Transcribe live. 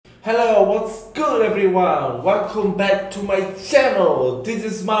Hello, what's good everyone? Welcome back to my channel. This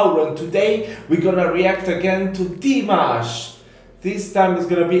is Mauro and today we're gonna react again to Dimash. This time it's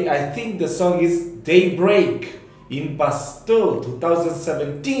gonna be, I think the song is Daybreak in Bastau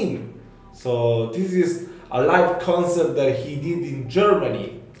 2017. So this is a live concert that he did in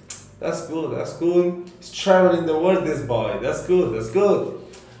Germany. That's good, that's good. He's traveling the world, this boy. That's good, that's good.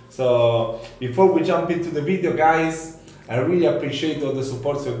 So before we jump into the video, guys, I really appreciate all the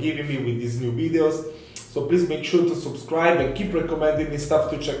support you're giving me with these new videos. So please make sure to subscribe and keep recommending me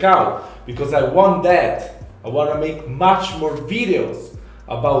stuff to check out, because I want that. I want to make much more videos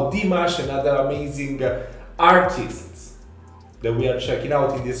about Dimash and other amazing artists that we are checking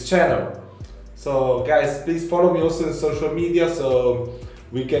out in this channel. So guys, please follow me also on social media so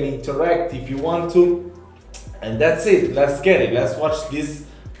we can interact if you want to. And that's it, let's get it. Let's watch this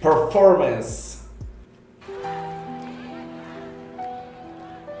performance.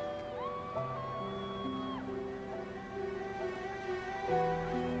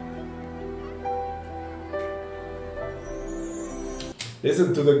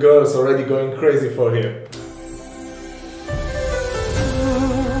 Listen to the girls already going crazy for him.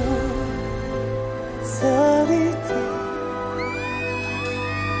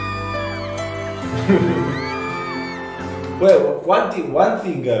 Well, one thing,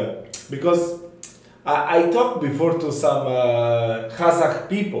 because I talked before to some Kazakh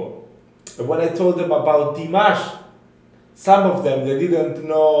people. When I told them about Dimash, some of them, they didn't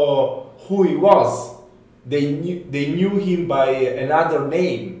know who he was. They knew him by another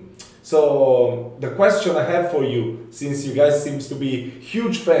name. So the question I have for you, since you guys seems to be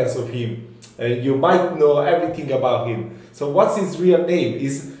huge fans of him, and you might know everything about him. So what's his real name?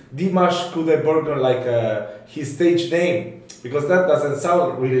 Is Dimash Kudaibergen like his stage name? Because that doesn't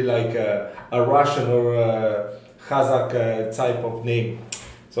sound really like a Russian or a Kazakh type of name.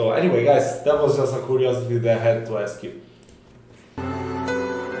 So anyway, guys, that was just a curiosity that I had to ask you.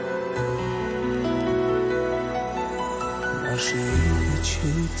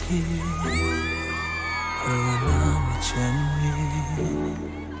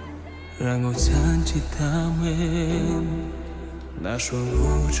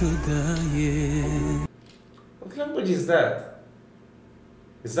 What language is that?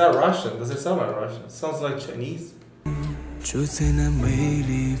 Is that Russian? Does it sound like Russian? It sounds like Chinese. Sounds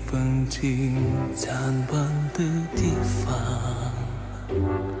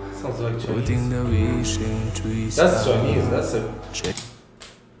like Chinese. That's Chinese, that's it.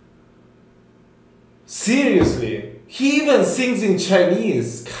 Seriously? He even sings in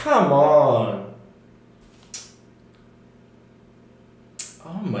Chinese? Come on.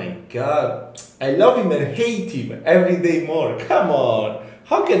 Oh my god. I love him and hate him every day more. Come on.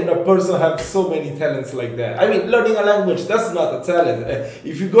 How can a person have so many talents like that? I mean, learning a language, that's not a talent.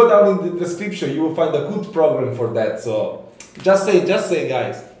 If you go down in the description, you will find a good program for that. So just say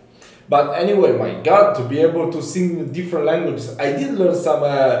guys. But anyway, my god, to be able to sing in different languages. I did learn some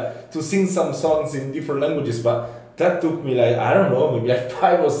to sing some songs in different languages, but that took me like, I don't know, maybe like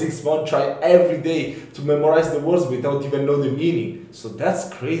 5 or 6 months, try every day to memorize the words without even know the meaning. So that's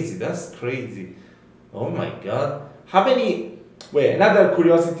crazy, that's crazy. Oh my god. How many, wait, another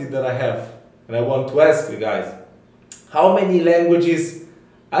curiosity that I have, and I want to ask you guys, how many languages,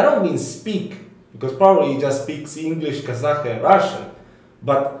 I don't mean speak, because probably he just speaks English, Kazakh and Russian,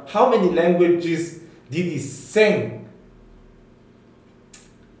 but how many languages did he sing?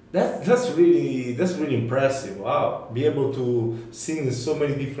 That's really impressive. Wow, be able to sing in so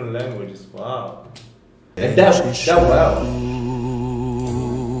many different languages. Wow, and that well.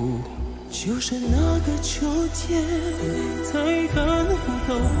 就是那个秋天，在看不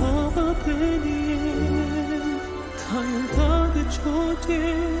到花瓣的脸，它用它的秋天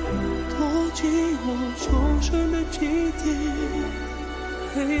托起我重生的祭奠，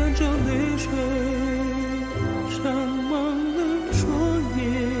黑暗中泪水上满了树叶。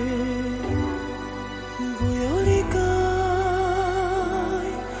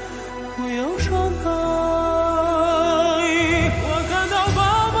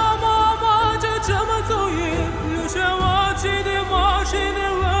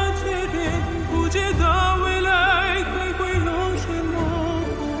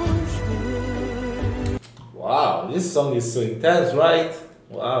 Wow, this song is so intense, right?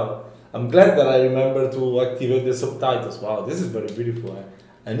 Wow. I'm glad that I remember to activate the subtitles. Wow, this is very beautiful.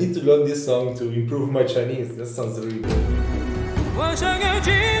 I need to learn this song to improve my Chinese. That sounds really good.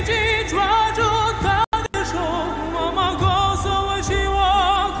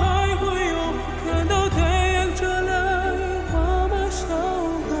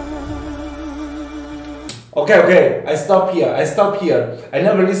 Okay, I stop here. I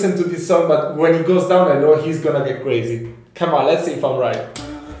never listened to this song, but when he goes down, I know he's gonna get crazy. Come on, let's see if I'm right.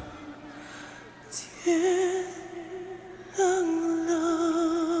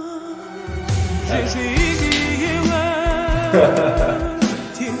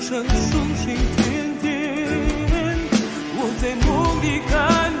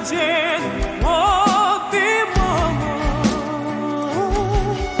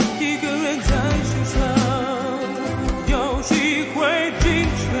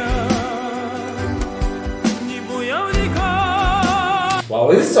 Wow,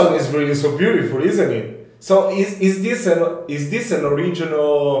 this song is really so beautiful, isn't it? So is this an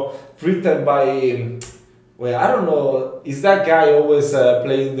original written by? Well, I don't know. Is that guy always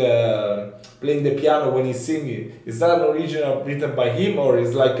playing the piano when he's singing? Is that an original written by him, or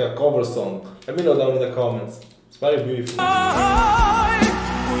is like a cover song? Let me know down in the comments. It's very beautiful.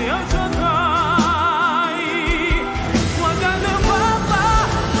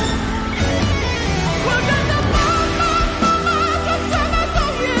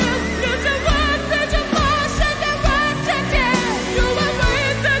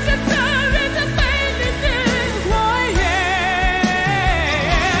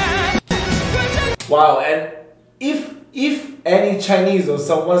 Wow, and if any Chinese or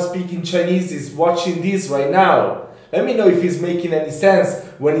someone speaking Chinese is watching this right now, let me know if he's making any sense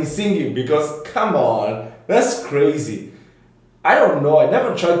when he's singing, because come on, that's crazy. I don't know, I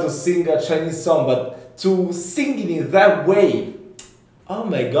never tried to sing a Chinese song, but to sing it in that way, oh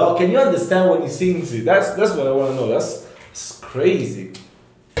my god, can you understand when he sings it? That's what I want to know. That's crazy.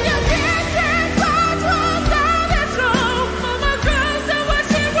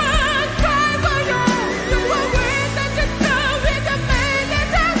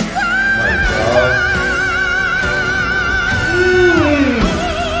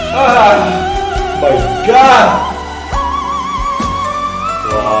 Oh my god!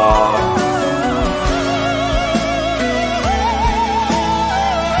 Wow!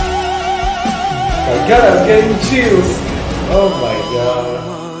 My god, I'm getting chills! Oh my god!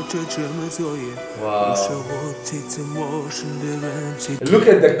 Wow! Look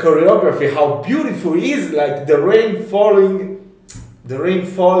at the choreography, how beautiful it is! Like the rain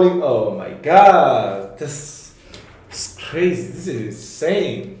falling, oh my god! That's crazy, this is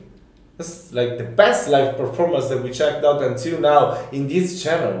insane! That's like the best live performance that we checked out until now in this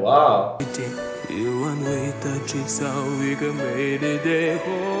channel. Wow. Oh my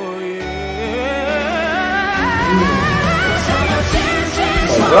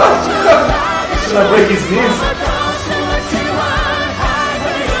god! Should I break his knees?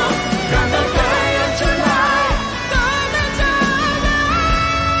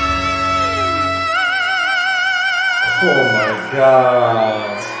 Oh my god.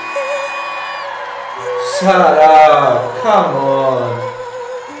 Shut up! Come on!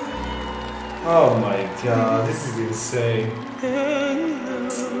 Oh my god, this is insane.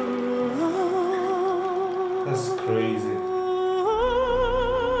 That's crazy. Oh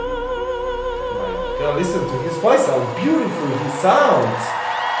my god, listen to his voice, how beautiful he sounds!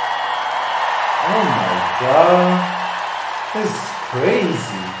 Oh my god, that's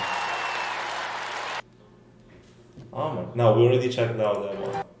crazy. Oh my, no, we already checked out that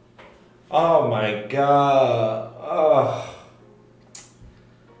one. Oh my god. Oh.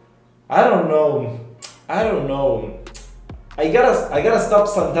 I don't know. I gotta stop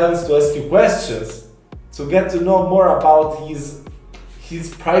sometimes to ask you questions to get to know more about his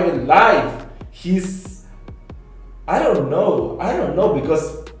private life. I don't know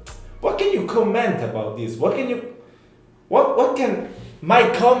because what can you comment about this? What can my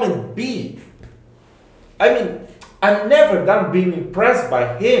comment be? I mean, I'm never done being impressed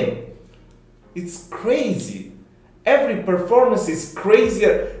by him. It's crazy. Every performance is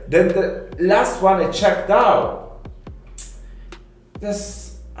crazier than the last one I checked out. I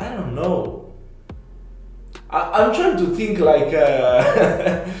don't know. I'm trying to think like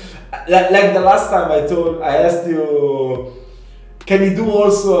like the last time I asked you, can you do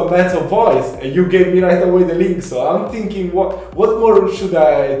also a metal voice? And you gave me right away the link. So I'm thinking, what more should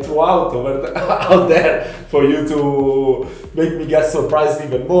I throw out there for you to make me get surprised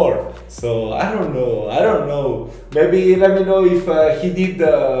even more? So I don't know. Maybe let me know if he did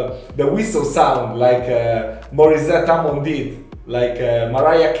the whistle sound like Morissette Amon did, like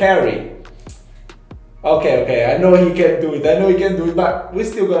Mariah Carey. Okay, I know he can do it, but we're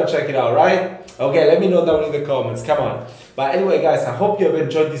still gonna check it out, right? Okay, let me know down in the comments, come on. But anyway guys, I hope you have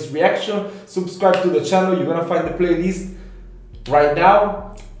enjoyed this reaction. Subscribe to the channel, you're gonna find the playlist right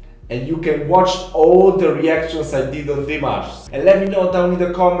now. And you can watch all the reactions I did on Dimash. And let me know down in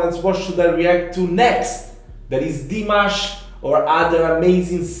the comments what should I react to next. that is Dimash or other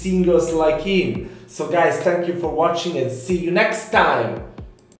amazing singers like him. So guys, thank you for watching and see you next time.